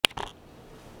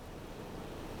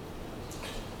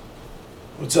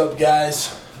What's up,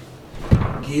 guys?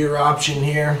 Gearoption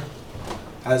here.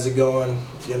 How's it going?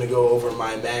 Gonna go over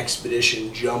my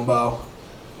Maxpedition Jumbo.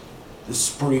 This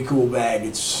is a pretty cool bag.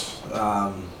 It's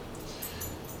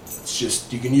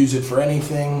just, you can use it for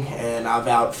anything, and I've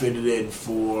outfitted it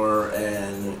for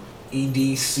an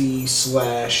EDC /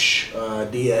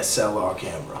 DSLR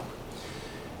camera.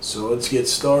 So let's get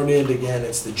started. Again,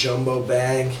 it's the Jumbo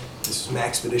bag. This is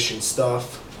Maxpedition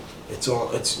stuff. It's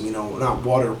not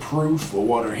waterproof, but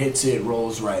water hits it,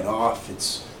 rolls right off.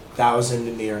 It's 1,000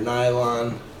 denier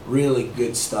nylon. Really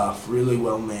good stuff. Really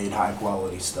well made, high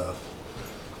quality stuff.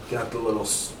 Got the little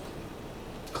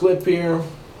clip here.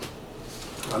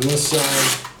 On this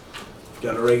side,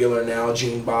 got a regular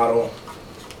Nalgene bottle.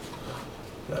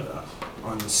 Got to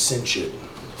uncinch it.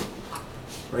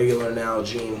 Regular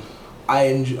Nalgene.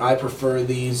 I prefer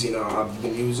these. I've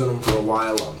been using them for a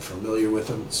while. I'm familiar with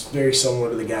them. It's very similar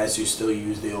to the guys who still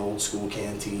use the old school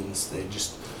canteens.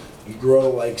 You grow to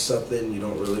like something, you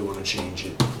don't really want to change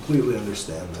it. Completely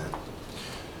understand that.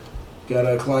 Got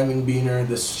a climbing beaner.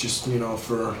 This is just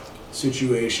for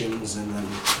situations, and then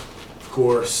of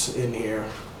course in here.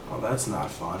 Oh, that's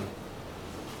not fun.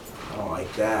 I don't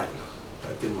like that.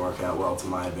 That didn't work out well to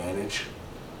my advantage.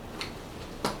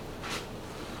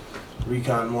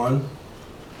 Recon 1.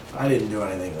 I didn't do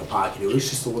anything in the pocket. It was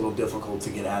just a little difficult to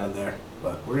get out of there,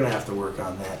 but we're gonna have to work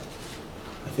on that.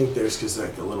 I think there's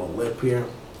like a little lip here,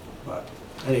 but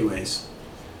anyways,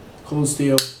 cold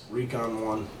steel Recon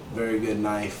 1, very good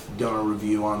knife. Done a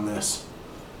review on this.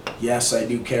 Yes, I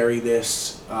do carry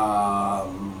this.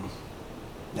 Never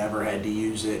had to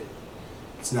use it.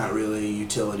 It's not really a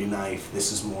utility knife.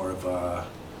 This is more of a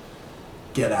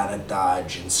get out of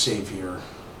Dodge and save your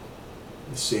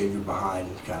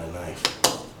behind kind of knife.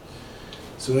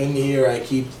 So in here I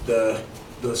keep the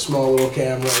small little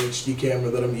camera, HD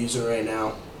camera that I'm using right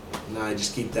now. And I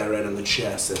just keep that right on the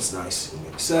chest. That's nice and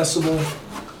accessible.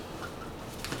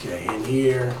 Okay, in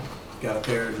here got a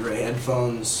pair of gray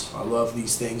headphones. I love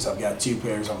these things. I've got 2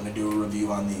 pairs. I'm going to do a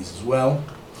review on these as well.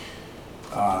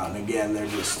 And again, they're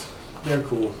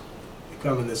cool. They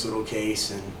come in this little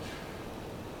case, and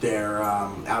they're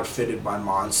outfitted by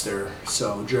Monster.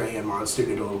 So Dre and Monster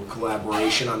did a little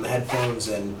collaboration on the headphones,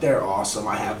 and they're awesome.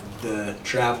 I have the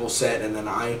travel set, and then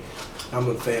I'm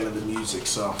a fan of the music,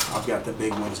 so I've got the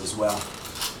big ones as well.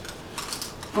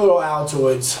 Little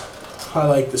Altoids. I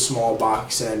like the small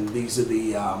box, and these are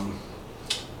the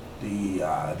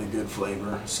good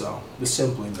flavor. So the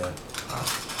Simply Mint.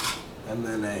 And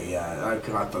then I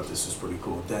thought this was pretty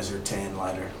cool. Desert Tan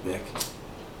lighter, Bic.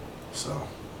 So,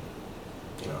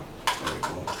 very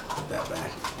cool. Put that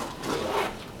back.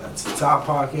 That's the top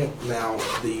pocket. Now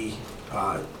the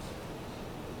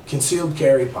concealed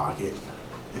carry pocket,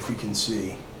 if you can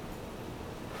see,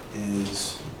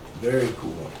 is very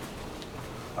cool.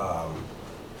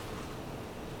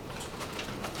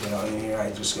 In here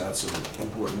I just got some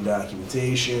important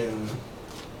documentation,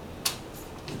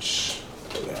 which,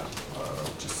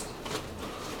 just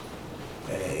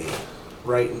a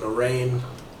Right in the Rain.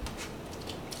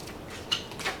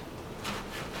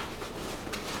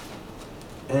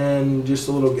 And just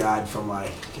a little guide for my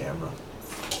camera.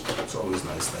 It's always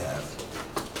nice to have.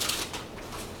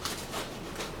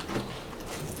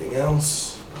 Anything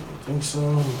else? I don't think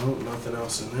so. Nope, nothing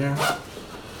else in there.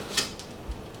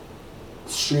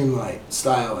 Streamlight,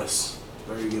 stylus,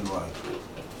 very good light.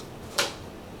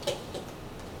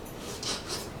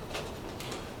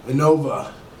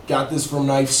 Innova, got this from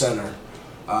Knife Center.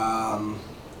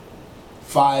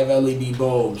 5 LED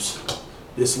bulbs.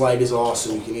 This light is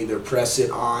awesome. You can either press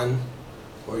it on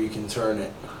or you can turn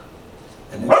it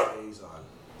and it stays on.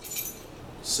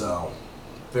 So,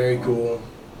 very cool.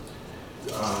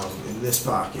 In this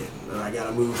pocket, and I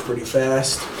gotta move pretty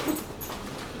fast.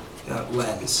 Got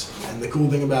lens. And the cool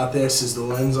thing about this is the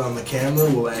lens on the camera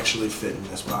will actually fit in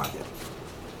this pocket.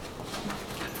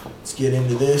 Let's get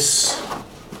into this.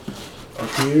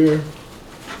 Up here,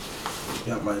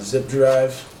 got my zip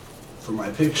drive for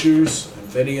my pictures and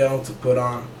video to put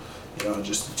on,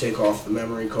 just to take off the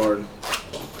memory card.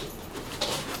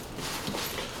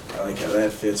 I like how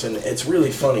that fits, and it's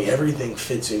really funny. Everything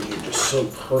fits in here just so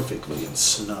perfectly and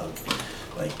snug.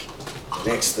 Like,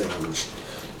 next thing,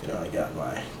 I got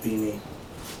my beanie,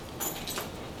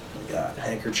 I got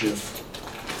handkerchief,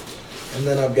 and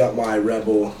then I've got my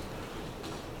Rebel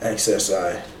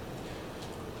XSI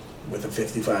with a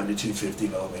 55 to 250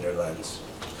 millimeter lens.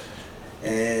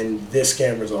 And this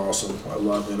camera's awesome. I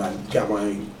love it. I've got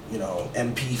my,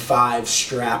 MP5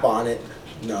 strap on it.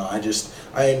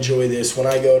 I enjoy this. When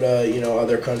I go to,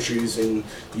 other countries in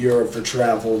Europe for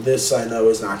travel, this I know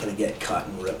is not going to get cut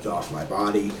and ripped off my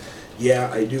body.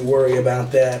 yeah, I do worry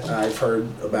about that. I've heard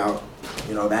about,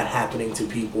 that happening to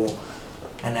people,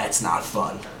 and that's not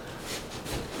fun.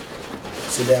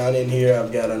 So down in here,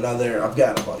 I've got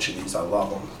a bunch of these. I love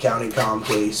them. County comm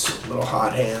case, little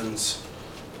hot hands,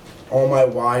 all my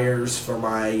wires for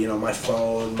my, my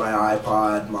phone, my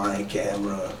iPod, my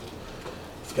camera.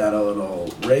 I've got a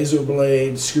little razor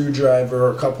blade,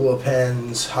 screwdriver, a couple of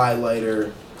pens,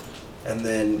 highlighter, and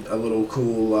then a little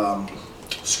cool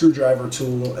screwdriver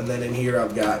tool. And then in here,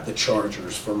 I've got the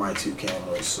chargers for my 2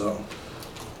 cameras. So,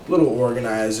 little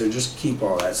organizer, just keep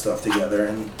all that stuff together.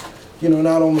 And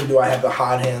not only do I have the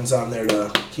hot hands on there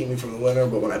to keep me from the winter,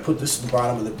 but when I put this at the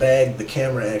bottom of the bag, the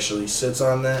camera actually sits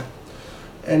on that.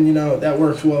 And that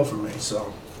works well for me,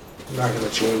 so I'm not going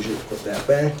to change it. Put that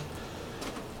back,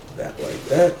 that like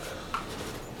that.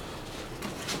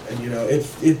 And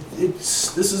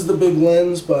this is the big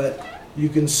lens, but you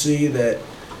can see that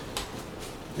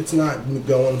it's not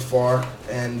going far.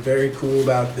 And very cool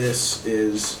about this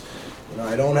is,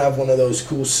 I don't have one of those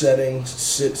cool things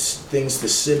to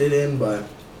sit it in, but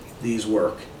these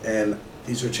work. And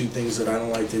these are 2 things that I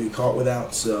don't like to be caught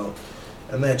without, so,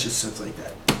 and that just sits like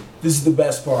that. This is the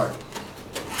best part,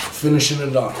 finishing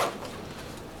it up.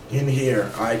 In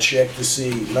here, I check to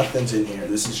see, nothing's in here.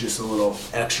 This is just a little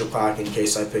extra pocket in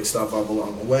case I pick stuff up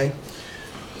along the way.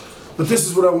 But this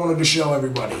is what I wanted to show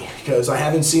everybody, because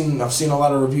I've seen a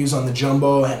lot of reviews on the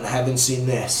Jumbo, and I haven't seen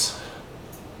this.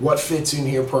 What fits in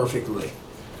here perfectly?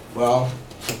 Well,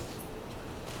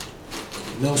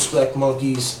 Mil Spec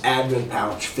Monkey's admin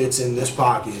pouch fits in this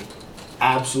pocket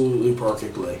absolutely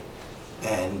perfectly.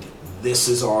 And this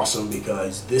is awesome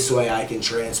because this way I can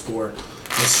transport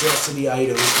necessity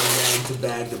items from bag to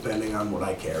bag depending on what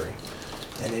I carry.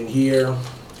 And in here,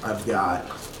 I've got,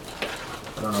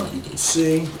 I don't know if you can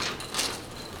see,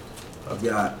 I've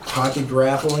got pocket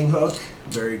grappling hook,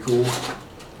 very cool,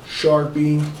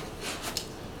 Sharpie,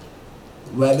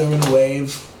 leather and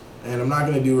wave, and I'm not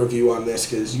going to do a review on this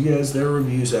because there are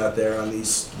reviews out there on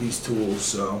these tools,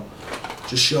 so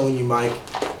just showing you my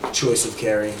choice of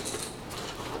carry.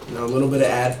 A little bit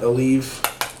of leave,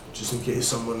 just in case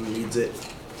someone needs it.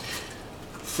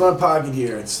 Front pocket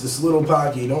here, it's this little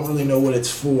pocket, you don't really know what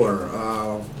it's for.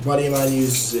 A buddy of mine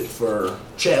uses it for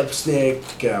chapstick,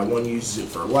 one uses it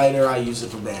for lighter, I use it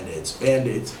for Band-Aids.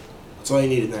 Band-Aids, that's all you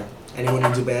need in there. Anyone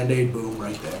needs a Band-Aid, boom,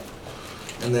 right there.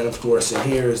 And then of course in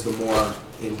here is the more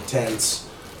intense,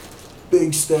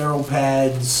 big sterile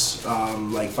pads,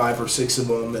 like 5 or 6 of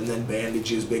them, and then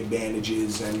bandages, big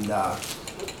bandages, and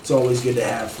it's always good to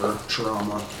have for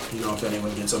trauma, if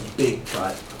anyone gets a big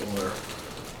cut or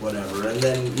whatever. And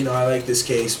then, I like this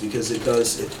case because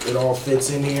it all fits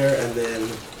in here, and then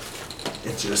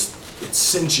it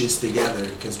cinches together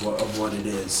because of what it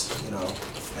is,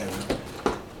 and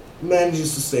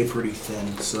manages to stay pretty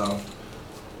thin, so.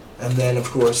 And then, of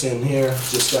course, in here,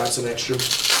 just got some extra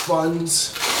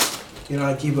funds.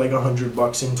 I keep like $100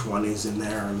 in 20s in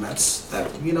there, and that's that.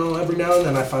 Every now and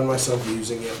then I find myself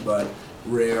using it, but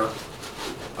rare.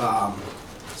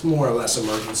 It's more or less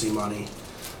emergency money.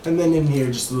 And then in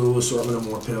here, just a little assortment of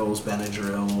more pills,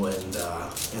 Benadryl, and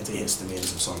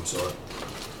antihistamines of some sort.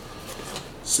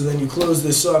 So then you close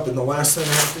this up, and the last thing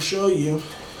I have to show you,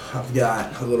 I've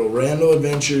got a little Rando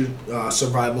Adventure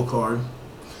survival card.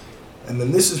 And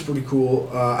then this is pretty cool.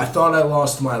 I thought I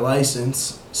lost my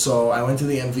license, so I went to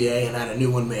the MVA and had a new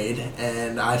one made,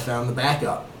 and I found the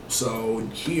backup. So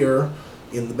here,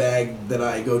 in the bag that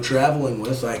I go traveling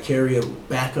with, I carry a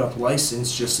backup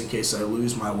license just in case I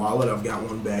lose my wallet. I've got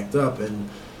one backed up, and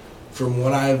from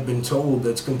what I've been told,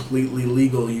 that's completely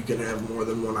legal. You can have more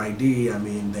than one ID. I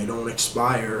mean, they don't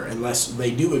expire unless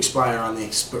they do expire on the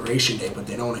expiration date, but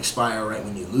they don't expire right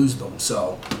when you lose them.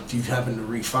 So if you happen to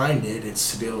re-find it, it's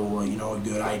still, a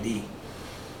good ID.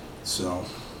 So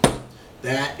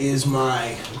that is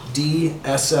my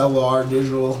DSLR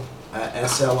digital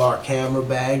SLR camera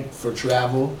bag for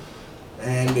travel.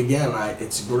 And again,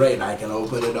 it's great. I can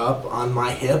open it up on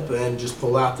my hip and just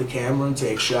pull out the camera and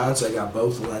take shots. I got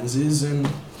both lenses, and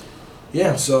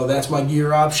yeah, so that's my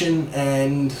gear option,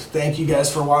 and thank you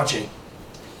guys for watching.